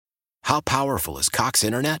How powerful is Cox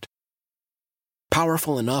Internet?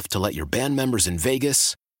 Powerful enough to let your band members in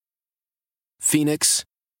Vegas, Phoenix,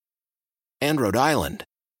 and Rhode Island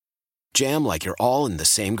jam like you're all in the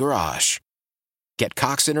same garage. Get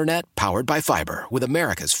Cox Internet powered by fiber with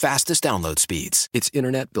America's fastest download speeds. It's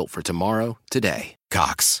internet built for tomorrow, today.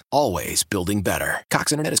 Cox, always building better.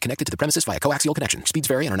 Cox Internet is connected to the premises via coaxial connection. Speeds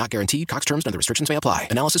vary and are not guaranteed. Cox terms and other restrictions may apply.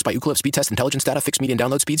 Analysis by Ookla Speed Test Intelligence Data. Fixed median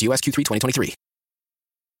download speeds. US Q3 2023.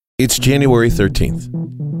 It's January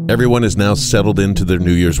 13th. Everyone is now settled into their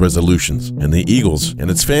New Year's resolutions, and the Eagles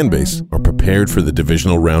and its fan base are prepared for the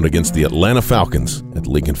divisional round against the Atlanta Falcons at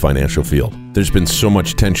Lincoln Financial Field. There's been so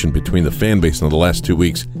much tension between the fan base in the last 2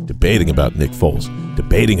 weeks, debating about Nick Foles,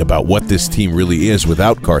 debating about what this team really is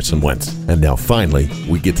without Carson Wentz. And now finally,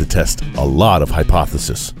 we get to test a lot of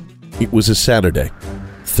hypotheses. It was a Saturday,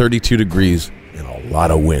 32 degrees, and a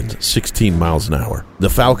lot of wind, 16 miles an hour. The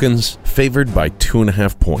Falcons favored by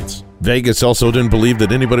 2.5 points. Vegas also didn't believe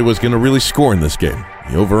that anybody was going to really score in this game.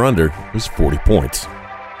 The over-under was 40 points.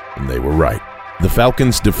 And they were right. The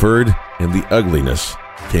Falcons deferred, and the ugliness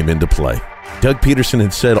came into play. Doug Peterson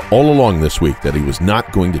had said all along this week that he was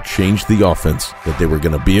not going to change the offense, that they were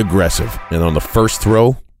going to be aggressive. And on the first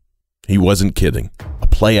throw, he wasn't kidding. A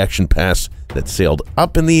play-action pass that sailed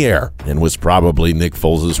up in the air and was probably Nick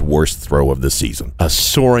Foles' worst throw of the season. A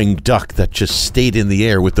soaring duck that just stayed in the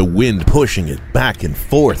air with the wind pushing it back and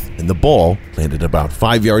forth, and the ball landed about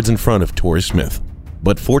 5 yards in front of Torrey Smith.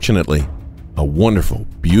 But fortunately, a wonderful,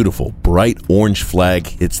 beautiful, bright orange flag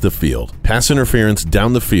hits the field. Pass interference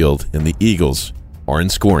down the field, and the Eagles are in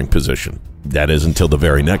scoring position. That is until the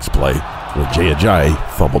very next play, where Jay Ajayi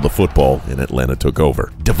fumbled the football and Atlanta took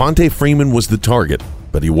over. Devontae Freeman was the target,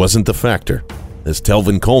 but he wasn't the factor, as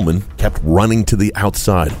Telvin Coleman kept running to the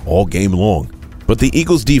outside all game long. But the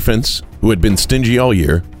Eagles' defense, who had been stingy all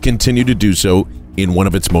year, continued to do so in one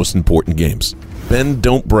of its most important games. Bend,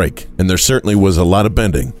 don't break, and there certainly was a lot of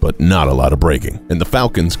bending, but not a lot of breaking. And the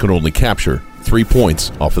Falcons could only capture 3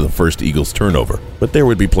 points off of the first Eagles turnover, but there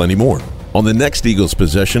would be plenty more. On the next Eagles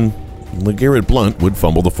possession, LeGarrette Blount would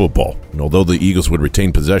fumble the football, and although the Eagles would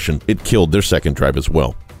retain possession, it killed their second drive as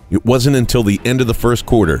well. It wasn't until the end of the first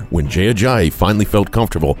quarter when Jay Ajayi finally felt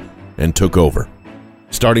comfortable and took over.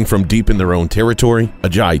 Starting from deep in their own territory,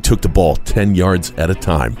 Ajayi took the ball 10 yards at a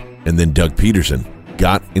time, and then Doug Peterson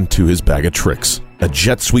got into his bag of tricks. A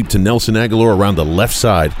jet sweep to Nelson Aguilar around the left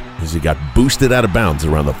side as he got boosted out of bounds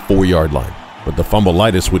around the 4-yard line. But the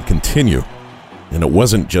fumbleitis would continue, and it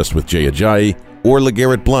wasn't just with Jay Ajayi or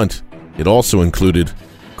LeGarrette Blount. It also included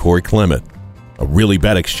Corey Clement. A really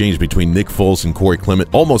bad exchange between Nick Foles and Corey Clement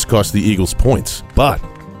almost cost the Eagles points. But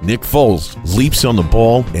Nick Foles leaps on the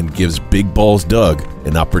ball and gives Big Balls Doug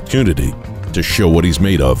an opportunity to show what he's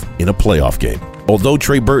made of in a playoff game. Although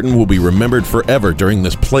Trey Burton will be remembered forever during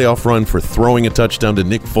this playoff run for throwing a touchdown to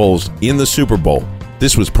Nick Foles in the Super Bowl,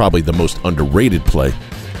 this was probably the most underrated play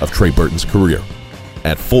of Trey Burton's career.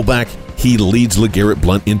 At fullback, he leads LeGarrette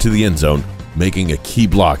Blount into the end zone, making a key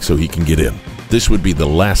block so he can get in. This would be the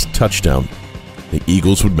last touchdown the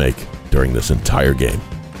Eagles would make during this entire game.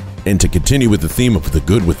 And to continue with the theme of the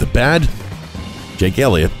good with the bad, Jake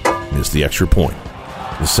Elliott missed the extra point.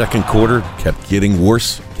 The second quarter kept getting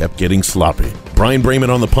worse, kept getting sloppy. Brian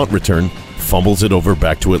Brayman on the punt return fumbles it over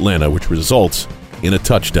back to Atlanta, which results in a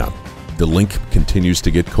touchdown. The link continues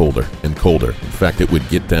to get colder and colder. In fact, it would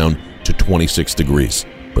get down to 26 degrees.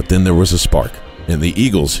 But then there was a spark, and the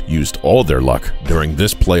Eagles used all their luck during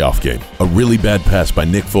this playoff game. A really bad pass by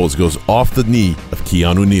Nick Foles goes off the knee of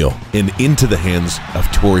Keanu Neal and into the hands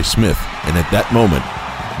of Torrey Smith. And at that moment,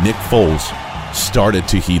 Nick Foles started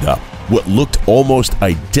to heat up. What looked almost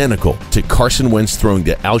identical to Carson Wentz throwing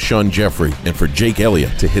to Alshon Jeffrey and for Jake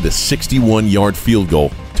Elliott to hit a 61-yard field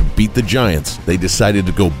goal to beat the Giants, they decided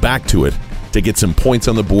to go back to it to get some points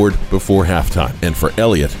on the board before halftime. And for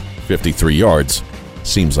Elliott, 53 yards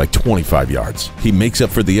seems like 25 yards. He makes up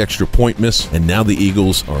for the extra point miss, and now the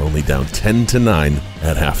Eagles are only down 10-9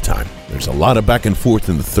 at halftime. There's a lot of back and forth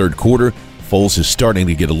in the third quarter. Foles is starting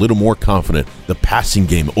to get a little more confident. The passing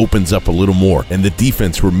game opens up a little more, and the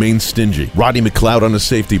defense remains stingy. Roddy McLeod on a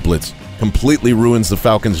safety blitz completely ruins the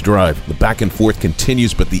Falcons' drive. The back and forth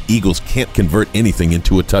continues, but the Eagles can't convert anything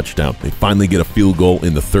into a touchdown. They finally get a field goal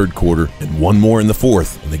in the third quarter, and one more in the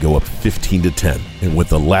fourth, and they go up 15-10. And with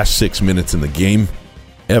the last 6 minutes in the game,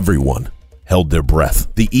 everyone held their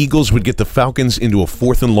breath. The Eagles would get the Falcons into a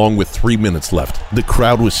 4th and long with 3 minutes left. The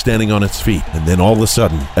crowd was standing on its feet, and then all of a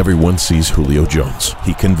sudden, everyone sees Julio Jones.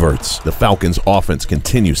 He converts. The Falcons' offense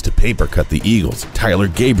continues to paper cut the Eagles. Tyler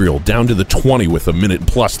Gabriel down to the 20 with a minute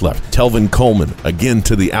plus left. Telvin Coleman again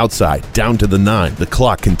to the outside, down to the 9. The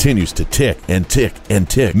clock continues to tick and tick and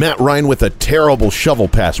tick. Matt Ryan with a terrible shovel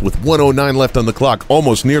pass with 1:09 left on the clock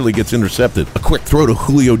almost nearly gets intercepted. A quick throw to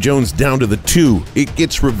Julio Jones down to the 2. It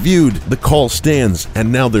gets reviewed. The call stands,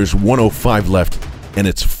 and now there's 1:05 left, and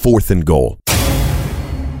it's 4th and goal.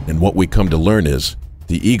 And what we come to learn is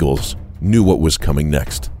the Eagles knew what was coming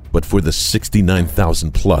next. But for the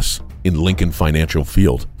 69,000 plus in Lincoln Financial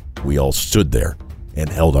Field, we all stood there and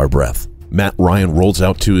held our breath. Matt Ryan rolls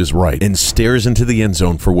out to his right and stares into the end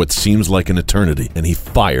zone for what seems like an eternity, and he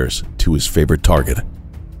fires to his favorite target,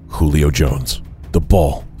 Julio Jones. The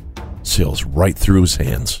ball sails right through his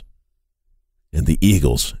hands, and the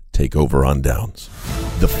Eagles take over on downs.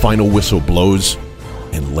 The final whistle blows,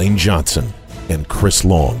 and Lane Johnson and Chris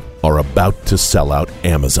Long are about to sell out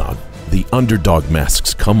Amazon. The underdog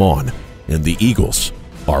masks come on, and the Eagles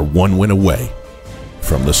are 1 win away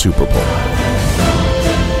from the Super Bowl.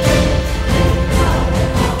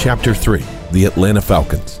 Chapter 3, the Atlanta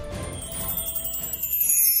Falcons.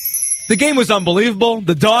 The game was unbelievable.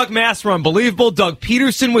 The dog masks were unbelievable. Doug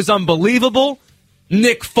Peterson was unbelievable.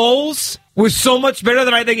 Nick Foles was so much better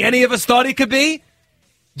than I think any of us thought he could be.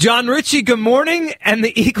 John Ritchie, good morning. And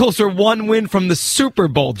the Eagles are 1 win from the Super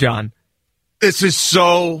Bowl, John. This is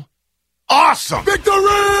so awesome. Victory!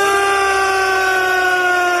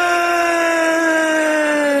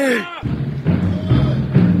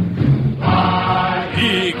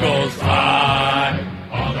 Eagles fly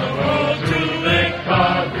on the road to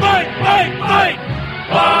victory. Fight, fight, fight!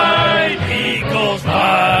 Fight, Eagles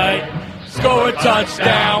fight. Score a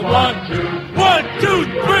touchdown. 1, 2,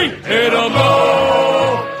 3. Hit 'em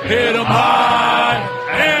low, hit 'em high,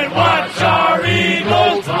 and watch our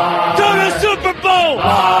Eagles fly to the Super Bowl.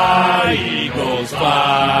 Fly, Eagles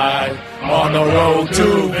fly on the road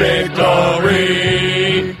to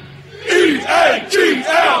victory.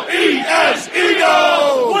 E-A-G-L-E-S,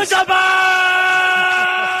 Eagles! What's up,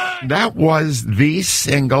 That was the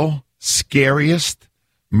single scariest,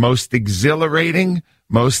 most exhilarating,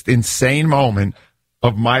 most insane moment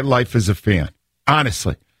of my life as a fan.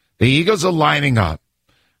 Honestly, the Eagles are lining up,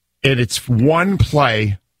 and it's one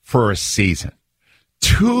play for a season.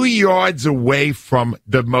 2 yards away from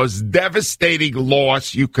the most devastating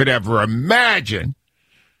loss you could ever imagine.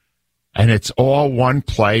 And it's all one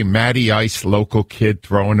play. Matty Ice, local kid,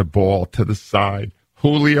 throwing the ball to the side.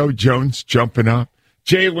 Julio Jones jumping up.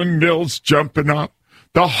 Jalen Mills jumping up.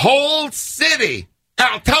 The whole city.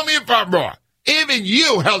 Al, tell me if I'm wrong. Even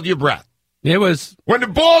you held your breath. It was. When the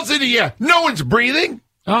ball's in the air, no one's breathing.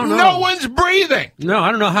 Oh, no. No one's breathing. No,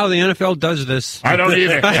 I don't know how the NFL does this. I don't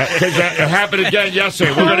either. Because it happened again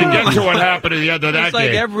yesterday. We're going to get to what happened at the end of that game. It's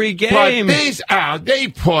like every game. But they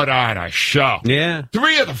put on a show. Yeah.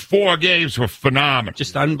 3 of the 4 games were phenomenal.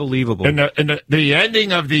 Just unbelievable. And the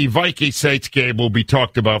ending of the Vikings-Saints game will be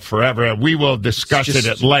talked about forever, and we will discuss it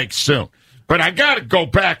at length soon. But I got to go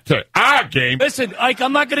back to our game. Listen, Ike,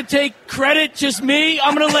 I'm not going to take credit, just me.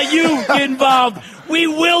 I'm going to let you get involved. We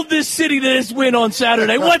willed this city to this win on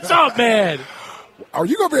Saturday. What's up, man? Are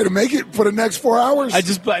you going to be able to make it for the next 4 hours?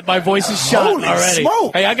 My voice is shot Holy already.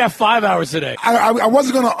 Smoke. Hey, I got 5 hours today. I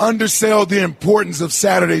wasn't going to undersell the importance of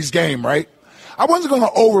Saturday's game, right? I wasn't going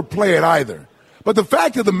to overplay it either. But the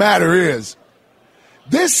fact of the matter is,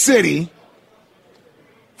 this city,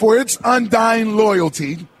 for its undying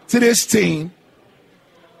loyalty to this team,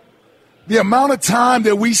 the amount of time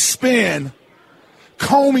that we spend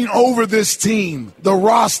combing over this team, the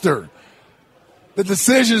roster, the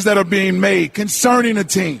decisions that are being made concerning the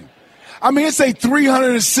team. I mean, it's a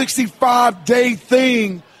 365-day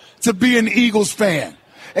thing to be an Eagles fan.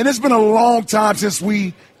 And it's been a long time since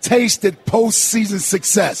we tasted postseason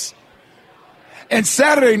success. And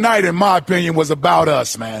Saturday night, in my opinion, was about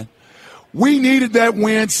us, man. We needed that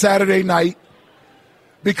win Saturday night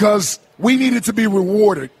because we needed to be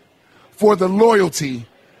rewarded for the loyalty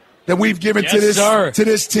that we've given to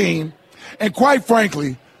this team. And quite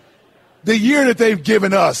frankly, the year that they've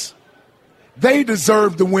given us, they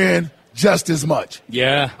deserve to win just as much.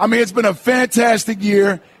 Yeah. I mean, it's been a fantastic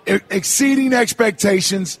year, exceeding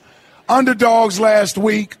expectations. Underdogs last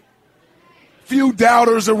week, few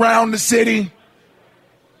doubters around the city.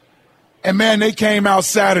 And, man, they came out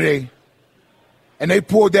Saturday, and they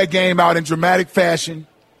pulled that game out in dramatic fashion.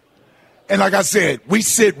 And like I said, we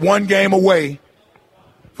sit one game away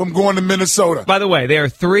from going to Minnesota. By the way, they are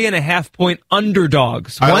 3.5-point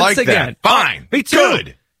underdogs. I Once like again. that. Fine. Me too.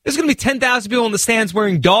 Good. There's going to be 10,000 people in the stands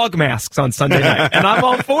wearing dog masks on Sunday night, and I'm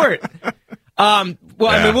all for it. I mean,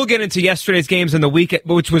 we'll get into yesterday's games in the weekend,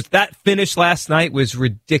 that finish last night was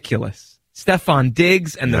ridiculous. Stephon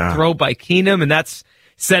Diggs and the throw by Keenum, and that's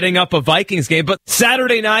setting up a Vikings game. But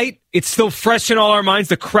Saturday night, it's still fresh in all our minds.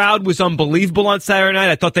 The crowd was unbelievable on Saturday night.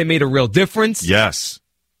 I thought they made a real difference. Yes.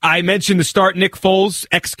 I mentioned the start, Nick Foles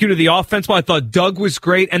executed the offense well. I thought Doug was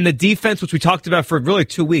great. And the defense, which we talked about for really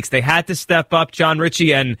 2 weeks, they had to step up, John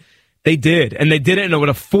Ritchie, and they did. And they did it with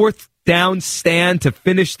a fourth down stand to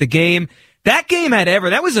finish the game. That game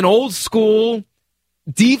that was an old school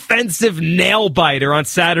defensive nail biter on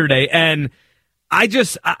Saturday. And I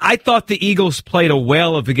thought the Eagles played a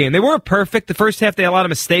whale of the game. They weren't perfect. The first half, they had a lot of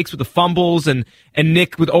mistakes with the fumbles and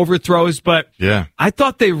Nick with overthrows, but I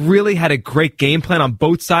thought they really had a great game plan on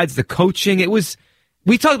both sides. The coaching,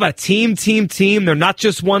 we talked about team. They're not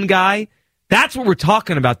just one guy. That's what we're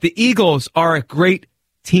talking about. The Eagles are a great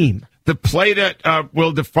team. The play that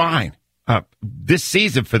will define this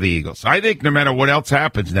season for the Eagles. I think no matter what else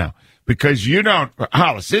happens now, because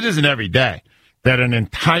Hollis, it isn't every day that an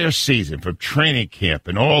entire season from training camp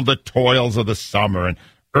and all the toils of the summer and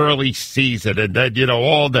early season and then,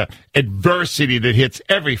 all the adversity that hits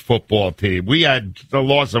every football team. We had the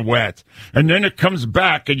loss of Wentz. And then it comes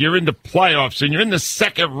back and you're in the playoffs and you're in the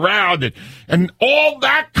second round and all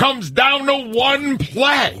that comes down to one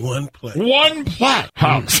play. One play.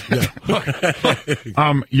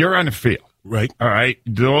 You're on the field. Right. All right.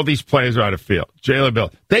 All these players are on the field. Jalen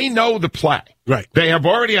Bill. They know the play. Right. They have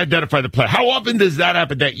already identified the play. How often does that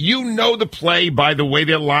happen? That you know the play by the way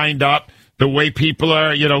they're lined up, the way people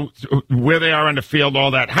are, where they are on the field, all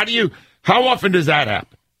that. How often does that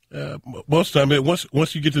happen? Most of the time,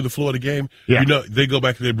 once you get to the floor of the game, they go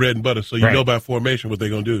back to their bread and butter, so you know by formation what they're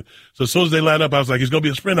going to do. So as soon as they line up, I was like, it's going to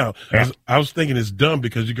be a sprint out. Yeah. I was thinking it's dumb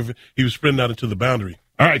because he was sprinting out into the boundary.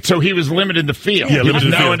 All right, so he was limited in the field. Yeah, he was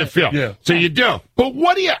now in the field. Yeah. So you do. But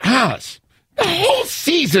what do you ask? The whole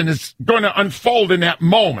season is going to unfold in that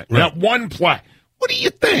moment, that one play. What are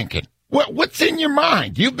you thinking? What's in your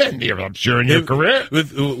mind? You've been there, I'm sure, in your career.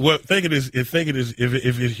 If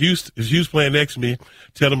Hughes playing next to me,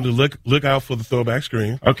 tell him to look out for the throwback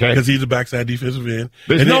screen. Okay, because he's a backside defensive end.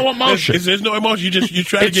 There's no emotion. There's no emotion. You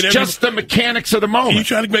try to get. It's just the mechanics of the moment. You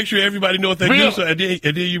try to make sure everybody knows what they do. So and then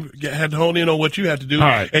you had to hone in on what you have to do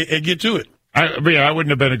and get to it. I wouldn't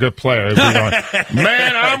have been a good player.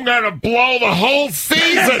 Man, I'm going to blow the whole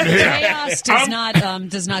season here. Chaos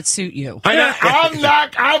does not suit you.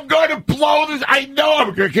 I'm going to blow this. I know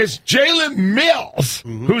I'm good because Jalen Mills,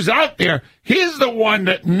 who's out there, he's the one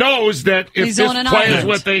that knows that if he's this play is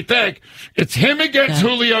what they think, it's him against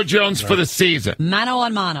Julio Jones for the season. Mano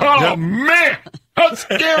on mano. Oh, man. How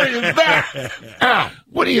scary is that? Al,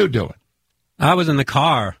 what are you doing? I was in the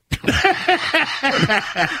car. What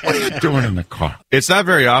are you doing in the car? It's not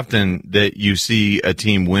very often that you see a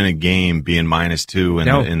team win a game being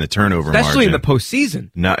 -2 in the turnover margin. Especially in the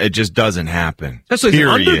postseason. No, it just doesn't happen. Especially as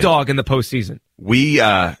an underdog in the postseason. We,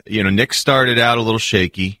 Nick started out a little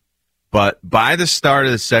shaky, but by the start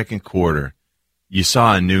of the second quarter, you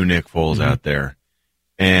saw a new Nick Foles out there,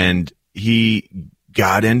 and he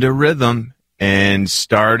got into rhythm and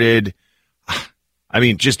started,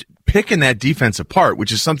 just picking that defense apart,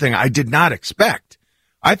 which is something I did not expect.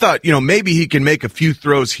 I thought, maybe he can make a few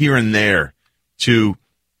throws here and there to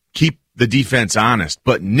keep the defense honest.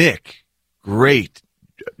 But Nick, great.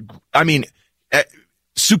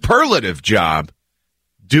 Superlative job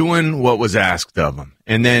doing what was asked of him.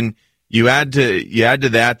 And then you add to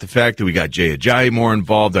that the fact that we got Jay Ajayi more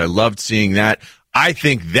involved. I loved seeing that. I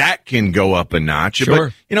think that can go up a notch.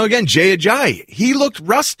 Sure. But, again, Jay Ajayi, he looked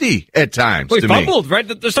rusty at times. Well, he fumbled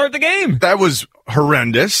right at the start of the game. That was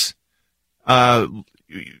horrendous. All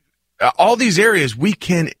these areas we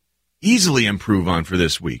can easily improve on for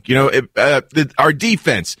this week. Our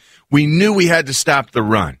defense, we knew we had to stop the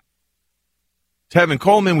run. Tevin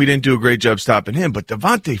Coleman, we didn't do a great job stopping him, but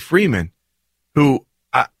Devontae Freeman, who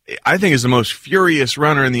I think is the most furious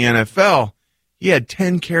runner in the NFL, he had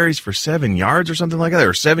 10 carries for 7 yards or something like that,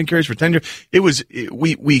 or 7 carries for 10 yards.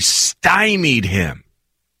 We stymied him.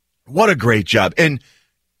 What a great job. And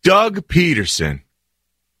Doug Peterson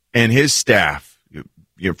and his staff,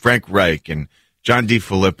 Frank Reich and John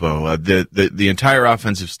DeFilippo, the entire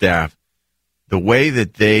offensive staff, the way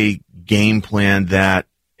that they game planned that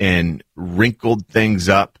and wrinkled things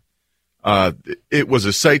up, it was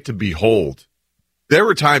a sight to behold. There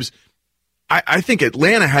were times I think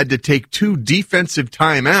Atlanta had to take 2 defensive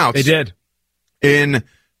timeouts. They did. In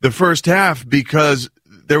the first half because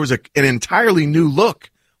there was an entirely new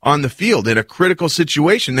look on the field in a critical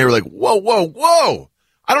situation. They were like, whoa.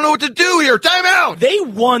 I don't know what to do here. Timeout. They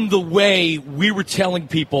won the way we were telling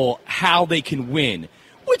people how they can win,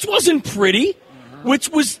 which wasn't pretty, which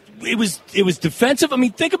was it was defensive. I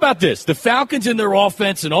mean, think about this. The Falcons and their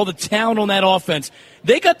offense and all the talent on that offense,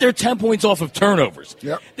 they got their 10 points off of turnovers.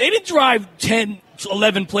 Yep. They didn't drive 10,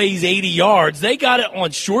 11 plays, 80 yards. They got it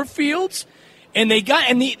on short fields, and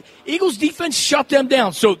the Eagles defense shut them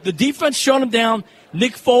down. So the defense shut them down.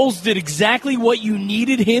 Nick Foles did exactly what you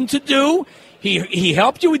needed him to do. He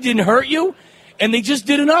helped you. He didn't hurt you. And they just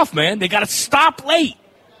did enough, man. They got to stop late.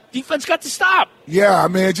 Defense got to stop. Yeah, I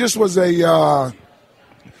mean, it just was a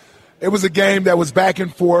game that was back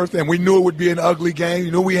and forth, and we knew it would be an ugly game.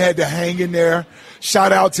 You knew we had to hang in there.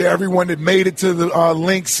 Shout out to everyone that made it to the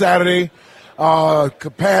link Saturday.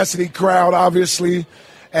 Capacity crowd, obviously.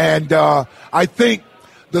 And I think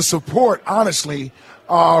the support, honestly,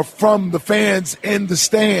 from the fans in the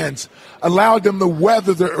stands allowed them to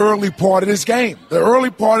weather the early part of this game. The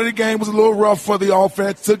early part of the game was a little rough for the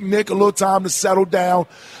offense. Took Nick a little time to settle down.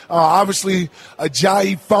 Obviously,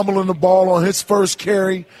 Ajayi fumbling the ball on his first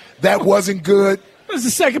carry. That wasn't good. It was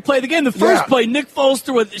the second play of the game. The first play, Nick Foles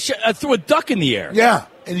threw a duck in the air. Yeah,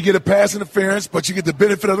 and you get a pass interference, but you get the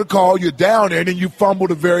benefit of the call. You're down there, and then you fumble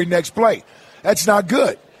the very next play. That's not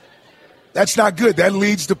good. That's not good. That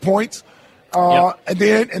leads to points. And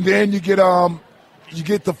then you get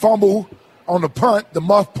the fumble on the punt, the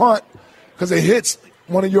muff punt, because it hits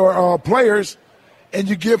one of your players, and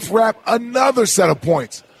you give Rapp another set of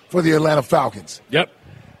points for the Atlanta Falcons. Yep.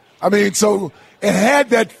 I mean, so it had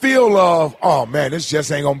that feel of, oh, man, this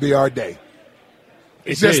just ain't going to be our day.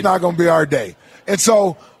 It's just not going to be our day. And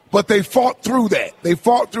so, but they fought through that. They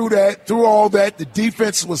fought through that, through all that. The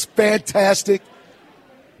defense was fantastic.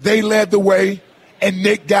 They led the way, and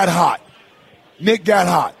Nick got hot.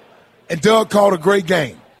 And Doug called a great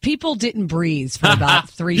game. People didn't breathe for about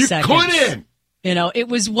 3 seconds. You couldn't. You know, it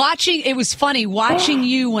was funny watching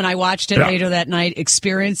you when I watched it later that night,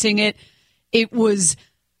 experiencing it. It was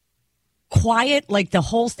quiet, like the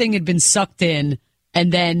whole thing had been sucked in,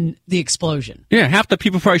 and then the explosion. Yeah, half the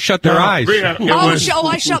people probably shut their eyes.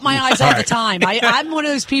 I shut my eyes all the time. I'm one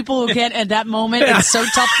of those people who get at that moment. It's so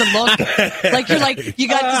tough to look.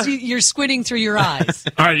 You're squinting through your eyes.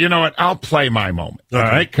 All right, you know what? I'll play my moment. All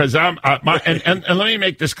right, because and let me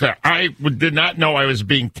make this clear. I did not know I was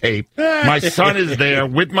being taped. My son is there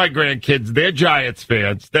with my grandkids. They're Giants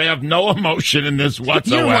fans. They have no emotion in this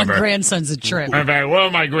whatsoever. Your one grandson's a trip. In fact, one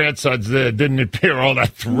of my grandsons didn't appear all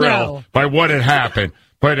that thrilled by what had happened.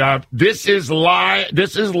 But this is live.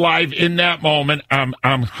 This is live in that moment.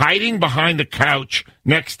 I'm hiding behind the couch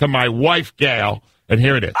next to my wife, Gail, and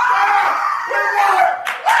here it is.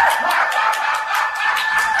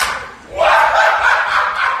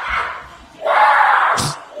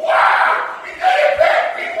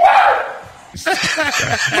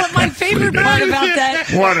 But my favorite part about that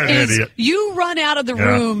is you run out of the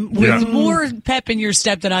room with more pep in your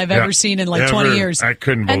step than I've ever seen in 20 years. I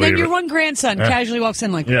couldn't believe it. And then your one grandson casually walks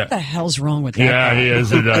in like, what the hell's wrong with that? Yeah, he is.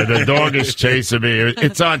 The dog is chasing me.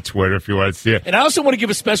 It's on Twitter if you want to see it. And I also want to give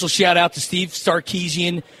a special shout-out to Steve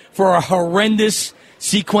Sarkisian for a horrendous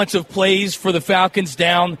sequence of plays for the Falcons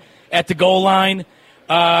down at the goal line.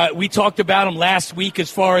 We talked about him last week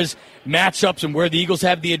as far as matchups and where the Eagles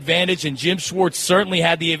have the advantage, and Jim Schwartz certainly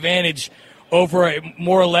had the advantage over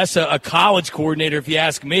more or less a college coordinator, if you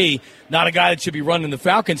ask me, not a guy that should be running the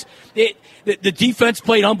Falcons. The defense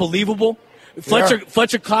played unbelievable.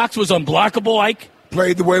 Fletcher Cox was unblockable, Ike.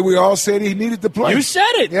 Played the way we all said he needed to play. You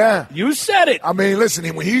said it. Yeah. You said it. I mean, listen,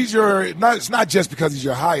 when he's it's not just because he's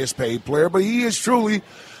your highest paid player, but he is truly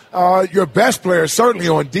your best player, certainly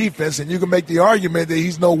on defense, and you can make the argument that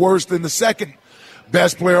he's no worse than the second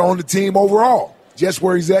best player on the team overall, just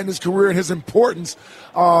where he's at in his career and his importance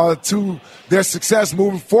to their success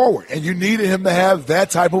moving forward. And you needed him to have that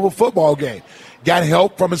type of a football game. Got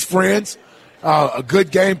help from his friends, a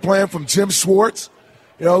good game plan from Jim Schwartz.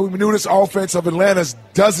 You know, we knew this offense of Atlanta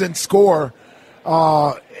doesn't score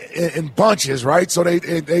in bunches, right? So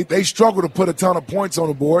they struggle to put a ton of points on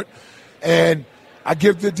the board. And I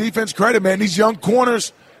give the defense credit, man. These young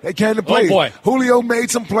corners, they came to play. Oh, boy. Julio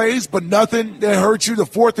made some plays, but nothing that hurt you. The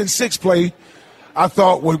 4th and 6th play, I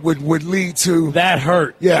thought would lead to. That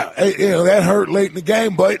hurt. Yeah, that hurt late in the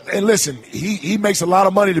game. And listen, he makes a lot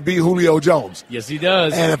of money to be Julio Jones. Yes, he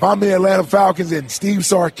does. And if I'm the Atlanta Falcons and Steve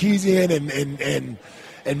Sarkisian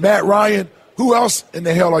and Matt Ryan, who else in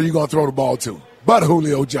the hell are you going to throw the ball to but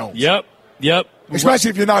Julio Jones? Yep.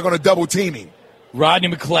 Especially if you're not going to double team him. Rodney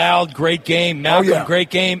McLeod, great game. Malcolm, great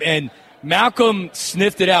game. And Malcolm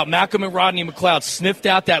sniffed it out. Malcolm and Rodney McLeod sniffed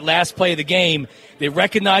out that last play of the game. They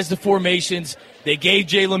recognized the formations. They gave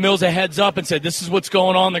Jalen Mills a heads up and said, this is what's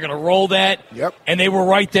going on. They're going to roll that. Yep. And they were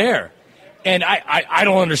right there. And I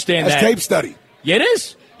don't understand that. It's tape study. Yeah, it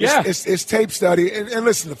is. Yeah. It's tape study. And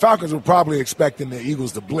listen, the Falcons were probably expecting the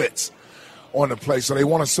Eagles to blitz on the play, so they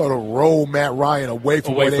want to sort of roll Matt Ryan away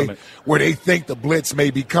from where they think the blitz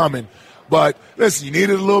may be coming. But listen, you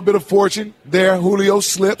needed a little bit of fortune there. Julio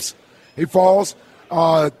slips. He falls.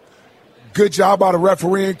 Good job by the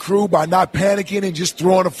refereeing crew by not panicking and just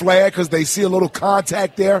throwing a flag because they see a little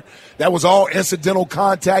contact there. That was all incidental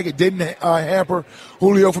contact. It didn't hamper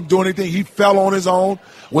Julio from doing anything. He fell on his own,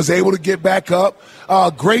 was able to get back up.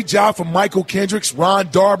 Great job from Michael Kendricks, Ron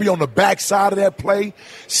Darby on the backside of that play,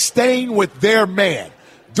 staying with their man,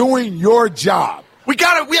 doing your job. I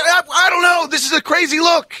don't know. This is a crazy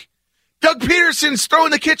look. Doug Peterson's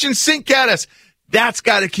throwing the kitchen sink at us. That's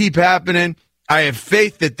got to keep happening. I have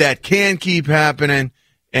faith that can keep happening,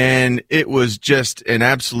 and it was just an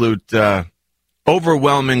absolute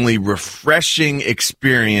overwhelmingly refreshing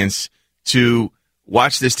experience to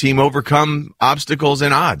watch this team overcome obstacles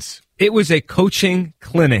and odds. It was a coaching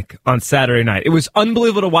clinic on Saturday night. It was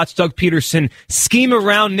unbelievable to watch Doug Peterson scheme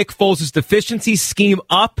around Nick Foles' deficiencies, scheme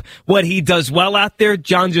up what he does well out there.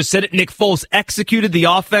 John just said it. Nick Foles executed the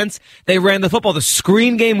offense. They ran the football. The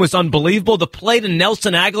screen game was unbelievable. The play to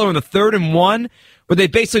Nelson Aguilar on the 3rd and 1, where they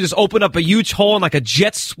basically just opened up a huge hole and like a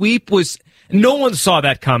jet sweep, was no one saw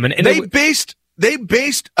that coming. And they based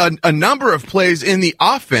a number of plays in the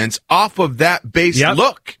offense off of that base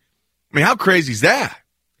look. I mean, how crazy is that?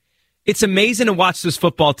 It's amazing to watch this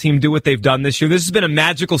football team do what they've done this year. This has been a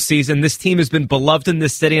magical season. This team has been beloved in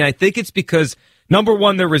this city, and I think it's because, number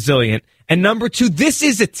one, they're resilient, and number two, this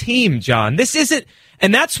is a team, John. This isn't,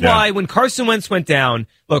 and that's why when Carson Wentz went down,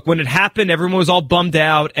 look, when it happened, everyone was all bummed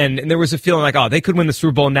out, and there was a feeling like, oh, they could win the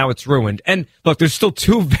Super Bowl, and now it's ruined. And look, there's still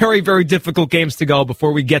 2 very, very difficult games to go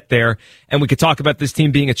before we get there, and we could talk about this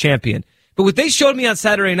team being a champion. But what they showed me on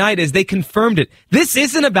Saturday night is they confirmed it. This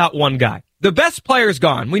isn't about one guy. The best player's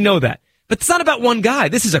gone. We know that. But it's not about one guy.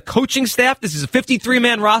 This is a coaching staff. This is a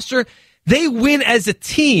 53-man roster. They win as a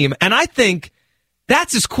team. And I think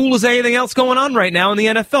that's as cool as anything else going on right now in the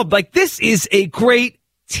NFL. Like, this is a great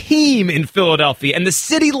team in Philadelphia. And the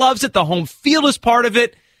city loves it. The home field is part of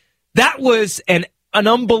it. That was an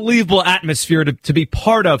unbelievable atmosphere to be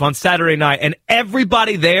part of on Saturday night. And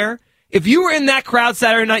everybody there, if you were in that crowd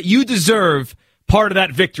Saturday night, you deserve part of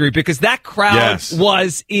that victory because that crowd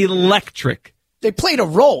was electric. They played a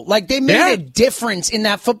role. Like, they made a difference in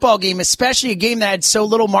that football game, especially a game that had so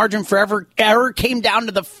little margin for error, came down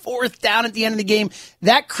to the 4th down at the end of the game.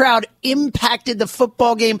 That crowd impacted the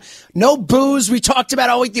football game. No boos. We talked about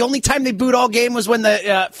all week. The only time they booed all game was when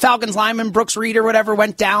the Falcons lineman, Brooks Reed or whatever,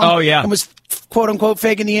 went down and was, quote-unquote,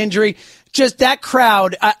 faking the injury. Just that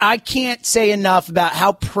crowd, I can't say enough about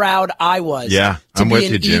how proud I was to be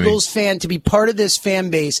an Eagles fan, to be part of this fan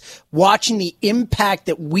base, watching the impact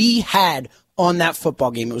that we had on that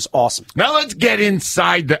football game. It was awesome. Now let's get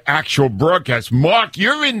inside the actual broadcast. Mark,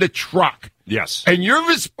 you're in the truck. Yes. And you're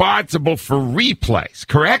responsible for replays,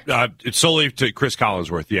 correct? It's solely to Chris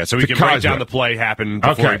Collinsworth, so he can break down the play happen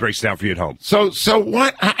before he breaks it down for you at home. So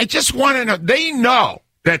what? I just want to know. They know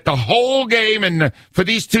that the whole game and for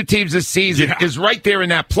these two teams this season is right there in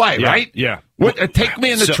that play, right? Yeah. Take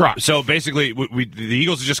me in the truck. So basically, the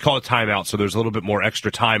Eagles have just called a timeout, so there's a little bit more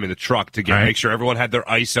extra time in the truck to make sure everyone had their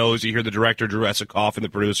ISOs. You hear the director, Drew Esikoff, and the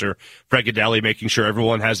producer, Fred Gadelli, making sure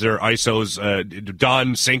everyone has their ISOs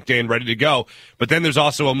done, synced in, ready to go. But then there's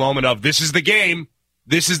also a moment of, this is the game.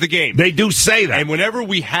 This is the game. They do say that. And whenever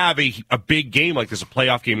we have a big game like this, a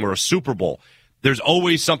playoff game or a Super Bowl, there's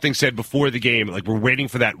always something said before the game, like we're waiting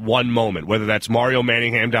for that one moment, whether that's Mario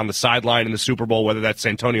Manningham down the sideline in the Super Bowl, whether that's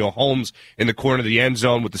Antonio Holmes in the corner of the end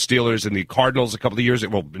zone with the Steelers and the Cardinals a couple of years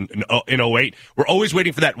ago, in 08. We're always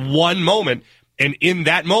waiting for that one moment, and in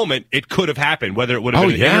that moment, it could have happened, whether it would have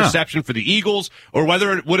been an interception for the Eagles or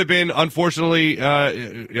whether it would have been, unfortunately,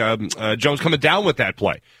 Jones coming down with that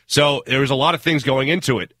play. So there was a lot of things going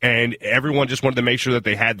into it, and everyone just wanted to make sure that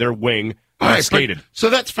they had their wing skated. So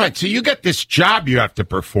that's fine. So you got this job you have to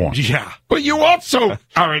perform. Yeah. But you also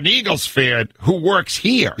are an Eagles fan who works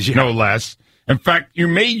here, no less. In fact, you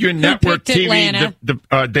made your network TV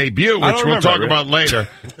debut, which we'll talk about later.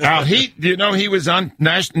 Do you know he was on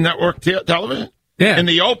national network television? Yeah. In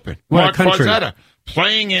the Open. What Mark Farzetta.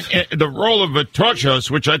 Playing in the role of a talk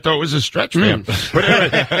host, which I thought was a stretch for him. But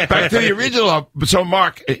anyway, back to the original. So,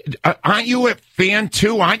 Mark, aren't you a fan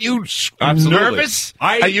too? Aren't you nervous?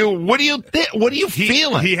 What do you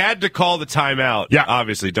feeling? He had to call the timeout. Yeah,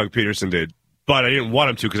 obviously, Doug Peterson did. but I didn't want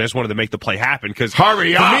him to because I just wanted to make the play happen. Because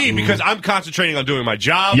hurry for up. me, because I'm concentrating on doing my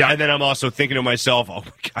job, and then I'm also thinking to myself, oh,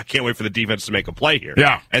 I can't wait for the defense to make a play here.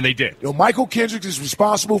 Yeah. And they did. Michael Kendricks is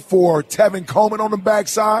responsible for Tevin Coleman on the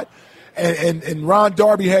backside, and Ron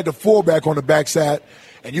Darby had the fullback on the backside.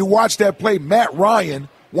 And you watch that play, Matt Ryan,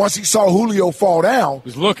 once he saw Julio fall down,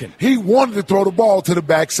 was looking. He wanted to throw the ball to the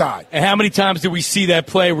backside. And how many times did we see that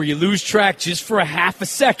play where you lose track just for a half a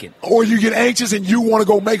second? Or you get anxious and you want to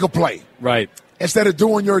go make a play. Right. Instead of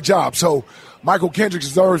doing your job. So Michael Kendricks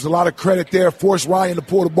deserves a lot of credit there. Forced Ryan to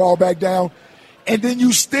pull the ball back down. And then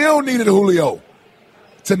you still needed Julio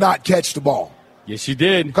to not catch the ball. Yes, you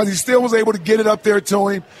did. Because he still was able to get it up there to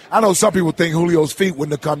him. I know some people think Julio's feet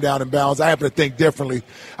wouldn't have come down in bounds. I happen to think differently.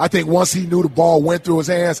 I think once he knew the ball went through his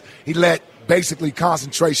hands, he let basically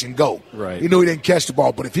concentration go. Right. He knew he didn't catch the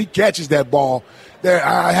ball. But if he catches that ball, there,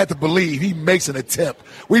 I had to believe he makes an attempt.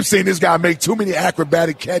 We've seen this guy make too many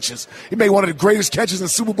acrobatic catches. He made one of the greatest catches in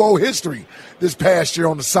Super Bowl history this past year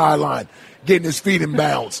on the sideline, getting his feet in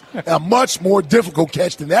bounds. A much more difficult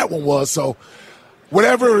catch than that one was. So,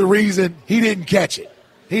 whatever the reason, he didn't catch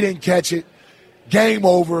it. Game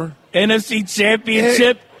over. NFC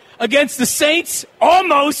Championship against the Saints?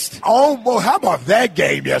 Almost. Almost. How about that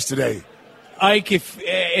game yesterday? Ike,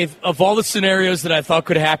 if of all the scenarios that I thought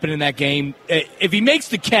could happen in that game, if he makes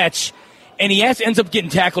the catch and he ends up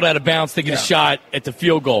getting tackled out of bounds to get a shot at the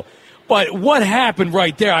field goal. But what happened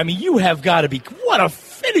right there? I mean, you have got to be – what a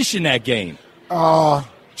finish in that game.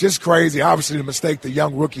 Just crazy. Obviously, the mistake the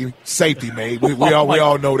young rookie safety made. We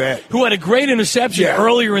all know that. Who had a great interception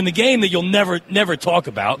earlier in the game that you'll never talk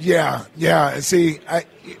about. Yeah. And see,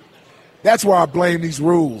 that's why I blame these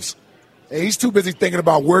rules. He's too busy thinking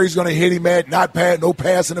about where he's going to hit him at, no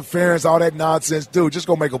pass interference, all that nonsense. Dude, just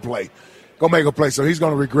go make a play. So he's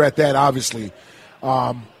going to regret that, obviously,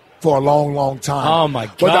 for a long, long time. Oh, my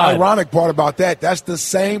God. But the ironic part about that's the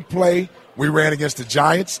same play we ran against the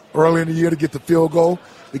Giants earlier in the year to get the field goal,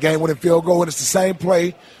 the game-winning field goal, and it's the same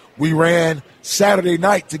play we ran Saturday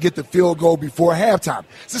night to get the field goal before halftime.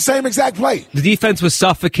 It's the same exact play. The defense was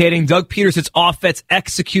suffocating. Doug Peterson's offense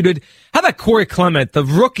executed. How about Corey Clement, the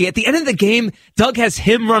rookie? At the end of the game, Doug has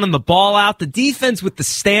him running the ball out. The defense with the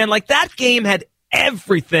stand. Like, that game had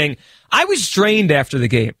everything. I was drained after the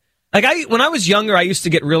game. When I was younger, I used to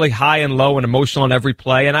get really high and low and emotional on every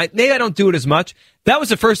play, and maybe I don't do it as much. That was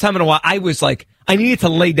the first time in a while I was like, I needed to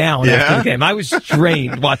lay down after the game. I was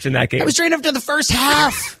drained watching that game. I was drained after the first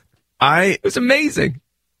half. It was amazing.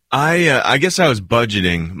 I guess I was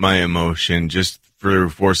budgeting my emotion just for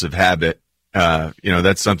force of habit.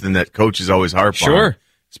 That's something that coaches always harp on,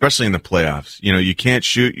 especially in the playoffs. You can't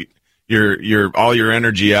shoot your all your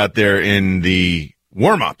energy out there in the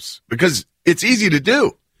warm-ups because it's easy to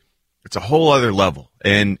do. It's a whole other level.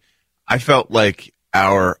 And I felt like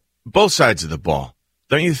both sides of the ball,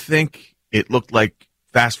 don't you think it looked like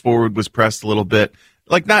fast forward was pressed a little bit?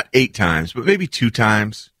 Like not 8 times, but maybe 2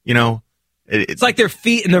 times. It's like their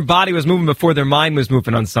feet and their body was moving before their mind was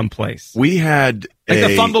moving on someplace. We had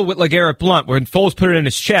the fumble with LeGarrette Blount where Foles put it in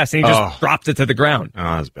his chest and he just dropped it to the ground. Oh,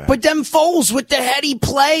 that was bad. But them Foles with the heady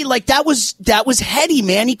play, like that was heady,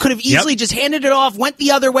 man. He could have easily just handed it off, went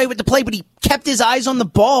the other way with the play, but he kept his eyes on the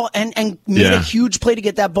ball and made a huge play to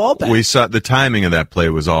get that ball back. We saw the timing of that play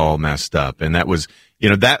was all messed up, and that was,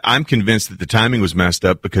 that I'm convinced that the timing was messed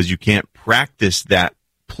up because you can't practice that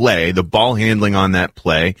play, the ball handling on that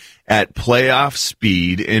play at playoff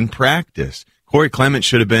speed in practice. Corey Clement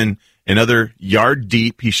should have been another yard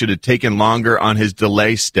deep. He should have taken longer on his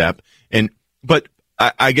delay step. But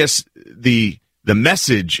I guess the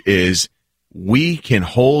message is we can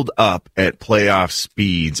hold up at playoff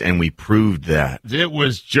speeds, and we proved that. It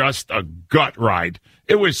was just a gut ride.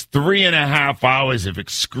 It was 3.5 hours of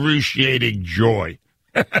excruciating joy.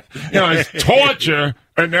 It's torture,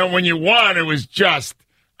 and then when you won, it was just,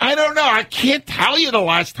 I don't know. I can't tell you the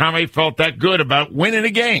last time I felt that good about winning a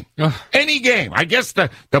game. Any game. I guess the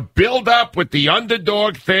build-up with the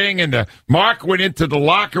underdog thing, and Mark went into the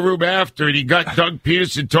locker room after, and he got Doug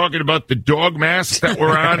Peterson talking about the dog masks that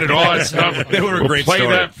were on and all that stuff. They were a great play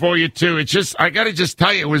story. that for you, too. It's just, I got to just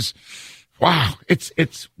tell you, it was, wow.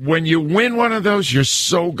 It's when you win one of those, you're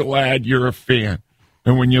so glad you're a fan.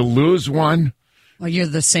 And when you lose one, well, you're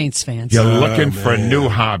the Saints fans. You're looking for a new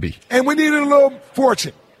hobby. And we needed a little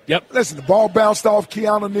fortune. Yep. Listen, the ball bounced off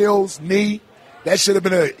Keanu Neal's knee. That should have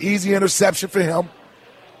been an easy interception for him.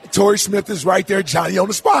 Torrey Smith is right there, Johnny on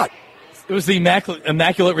the spot. It was the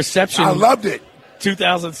immaculate reception. I loved it.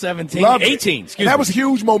 2017, Loved 18, it. That was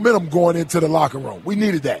huge momentum going into the locker room. We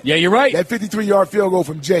needed that. Yeah, you're right. That 53-yard field goal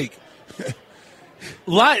from Jake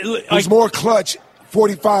was like, more clutch,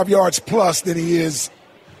 45 yards plus, than he is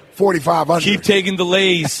 45 under. Keep taking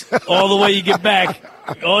delays all the way you get back.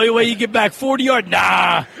 All the way you get back. 40 yard.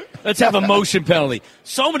 Nah. Let's have a motion penalty.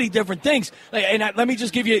 So many different things. And let me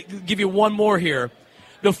just give you one more here.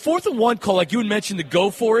 The 4th and 1 call, like you had mentioned, to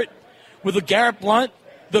go for it with LeGarrette Blount,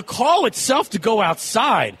 the call itself to go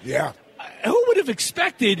outside. Yeah. Who would have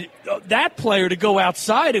expected that player to go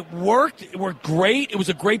outside? It worked. It worked great. It was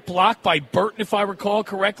a great block by Burton, if I recall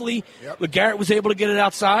correctly. Yep. LeGarrette was able to get it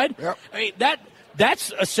outside. Yep. I mean,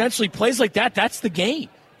 that's essentially plays like that. That's the game.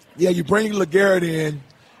 Yeah, you bring LeGarrette in,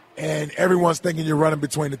 and everyone's thinking you're running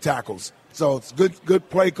between the tackles. So it's good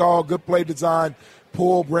play call, good play design.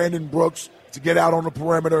 Pull Brandon Brooks to get out on the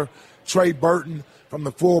perimeter. Trey Burton from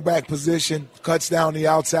the fullback position cuts down the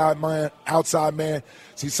outside man.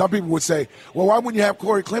 See, some people would say, well, why wouldn't you have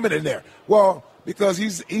Corey Clement in there? Well, because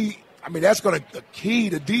that's going to key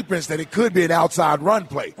the defense that it could be an outside run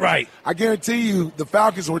play. Right. I guarantee you the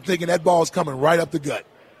Falcons were thinking that ball is coming right up the gut.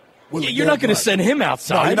 You're not going to send him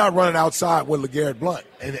outside. No, you're not running outside with LeGarrette Blount,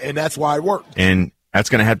 and that's why it worked. And that's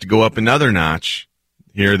going to have to go up another notch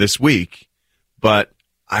here this week. But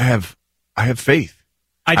I have faith.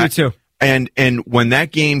 I do too. And when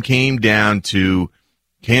that game came down to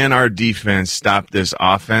can our defense stop this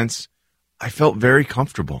offense, I felt very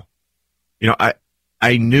comfortable.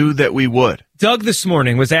 I knew that we would. Doug this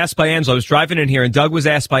morning was asked by Angelo. I was driving in here, and Doug was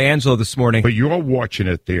asked by Angelo this morning. But you're watching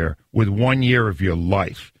it there with 1 year of your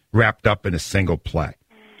life wrapped up in a single play.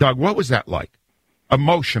 Doug, what was that like?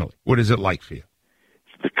 Emotionally, what is it like for you?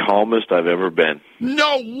 It's the calmest I've ever been.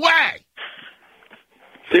 No way!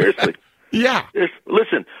 Seriously. Yeah.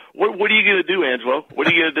 Listen, what are you going to do, Angelo? What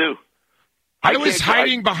are you going to do? I was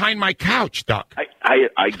hiding behind my couch, Doc.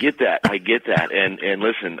 I get that. I get that. And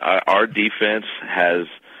listen, our defense has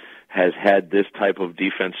had this type of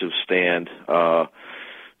defensive stand,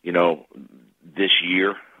 this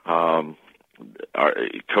year. Our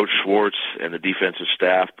Coach Schwartz and the defensive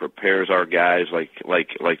staff prepares our guys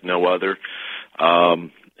like no other.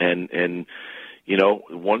 And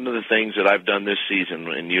one of the things that I've done this season,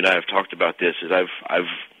 and you and I have talked about this, is I've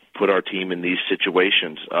put our team in these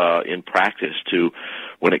situations in practice to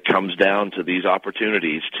when it comes down to these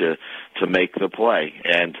opportunities to make the play.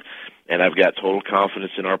 And I've got total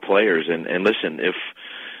confidence in our players. And listen,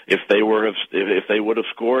 if they would have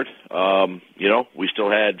scored, we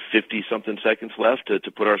still had 50-something seconds left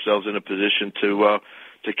to put ourselves in a position to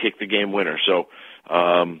kick the game winner. So,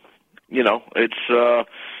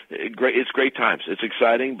 it's great times. It's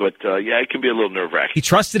exciting, but it can be a little nerve-wracking. He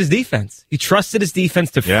trusted his defense.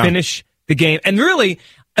 To finish the game. And really,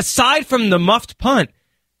 aside from the muffed punt,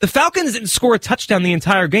 the Falcons didn't score a touchdown the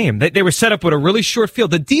entire game. They were set up with a really short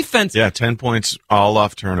field. The defense... 10 points all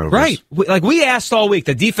off turnovers. Right. Like we asked all week,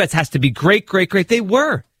 the defense has to be great. They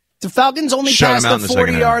were. The Falcons only passed the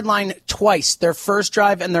 40-yard line twice, their first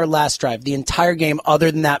drive and their last drive, the entire game,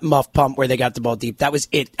 other than that muff pump where they got the ball deep. That was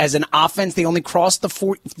it. As an offense, they only crossed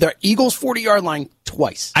the Eagles' 40-yard line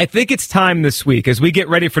twice. I think it's time this week, as we get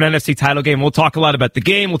ready for an NFC title game, we'll talk a lot about the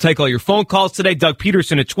game. We'll take all your phone calls today. Doug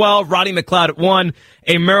Peterson at 12, Roddy McLeod at 1,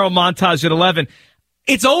 a Merrill Montage at 11.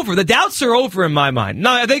 It's over. The doubts are over in my mind.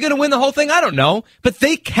 Now, are they going to win the whole thing? I don't know. But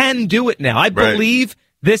they can do it now. I believe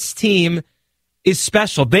this team is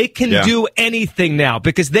special. They can do anything now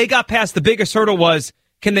because they got past the biggest hurdle was,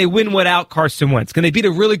 can they win without Carson Wentz? Can they beat a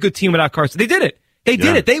really good team without Carson? They did it. They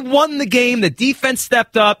did it. They won the game. The defense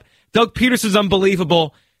stepped up. Doug Peterson's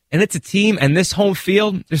unbelievable. And it's a team, and this home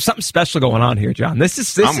field, there's something special going on here, John. This is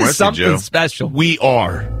something special. We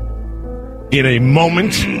are in a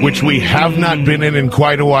moment which we have not been in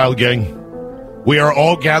quite a while, gang. We are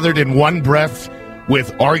all gathered in one breath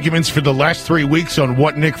with arguments for the last 3 weeks on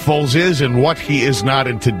what Nick Foles is and what he is not.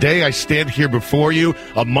 And today I stand here before you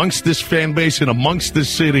amongst this fan base and amongst this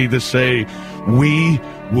city to say we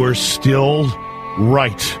were still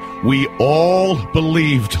right. We all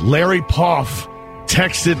believed. Larry Poff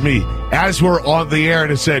texted me as we're on the air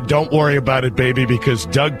and said, don't worry about it, baby, because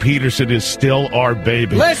Doug Peterson is still our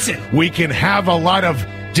baby. Listen. We can have a lot of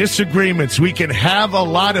disagreements. We can have a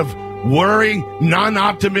lot of worry,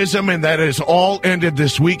 non-optimism, and that has all ended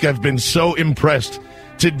this week. I've been so impressed.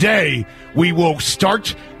 Today, we will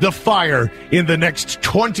start the fire in the next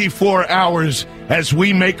 24 hours as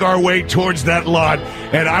we make our way towards that lot.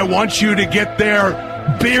 And I want you to get there,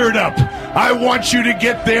 beard up, I want you to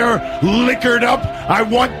get there liquored up. I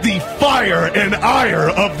want the fire and ire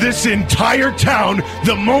of this entire town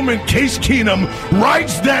the moment Case Keenum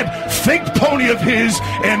rides that fake pony of his,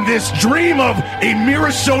 and this dream of a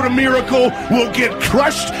Minnesota miracle will get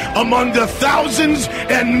crushed among the thousands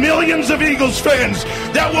and millions of Eagles fans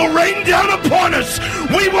that will rain down upon us.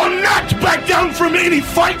 We will not back down from any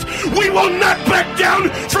fight. We will not back down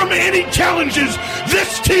from any challenges.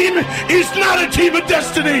 This team is not a team of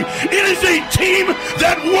destiny. It is a team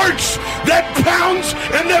that works, that pounds,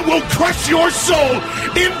 and that will crush your soul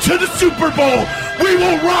into the Super Bowl. We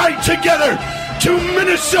will ride together to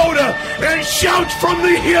Minnesota and shout from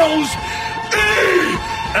the hills,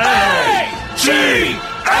 E-A-G-L-E-S,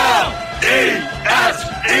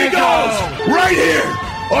 Eagles, right here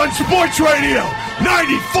on Sports Radio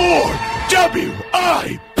 94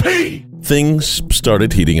 WIP. Things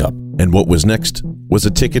started heating up, and what was next was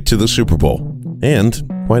a ticket to the Super Bowl. And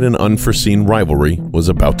quite an unforeseen rivalry was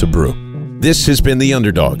about to brew. This has been The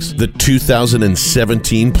Underdogs, the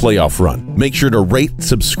 2017 playoff run. Make sure to rate,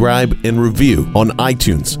 subscribe, and review on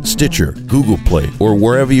iTunes, Stitcher, Google Play, or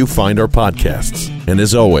wherever you find our podcasts. And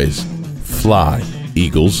as always, fly,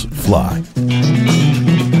 Eagles, fly.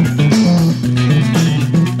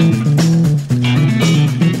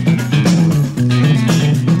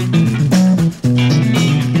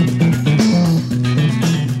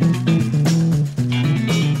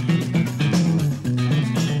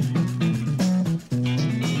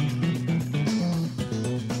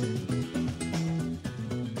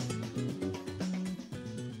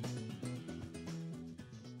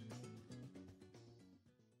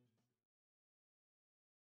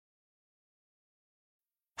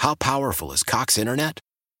 How powerful is Cox Internet?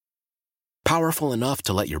 Powerful enough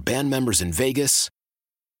to let your band members in Vegas,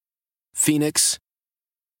 Phoenix,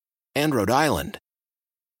 and Rhode Island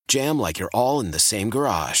jam like you're all in the same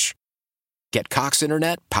garage. Get Cox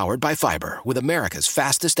Internet powered by fiber with America's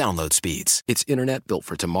fastest download speeds. It's internet built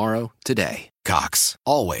for tomorrow, today. Cox,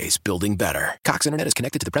 always building better. Cox Internet is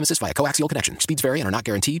connected to the premises via coaxial connection. Speeds vary and are not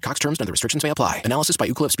guaranteed. Cox terms and other restrictions may apply. Analysis by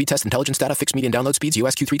Ookla of Speed Test Intelligence Data. Fixed median download speeds.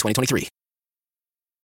 US Q3 2023.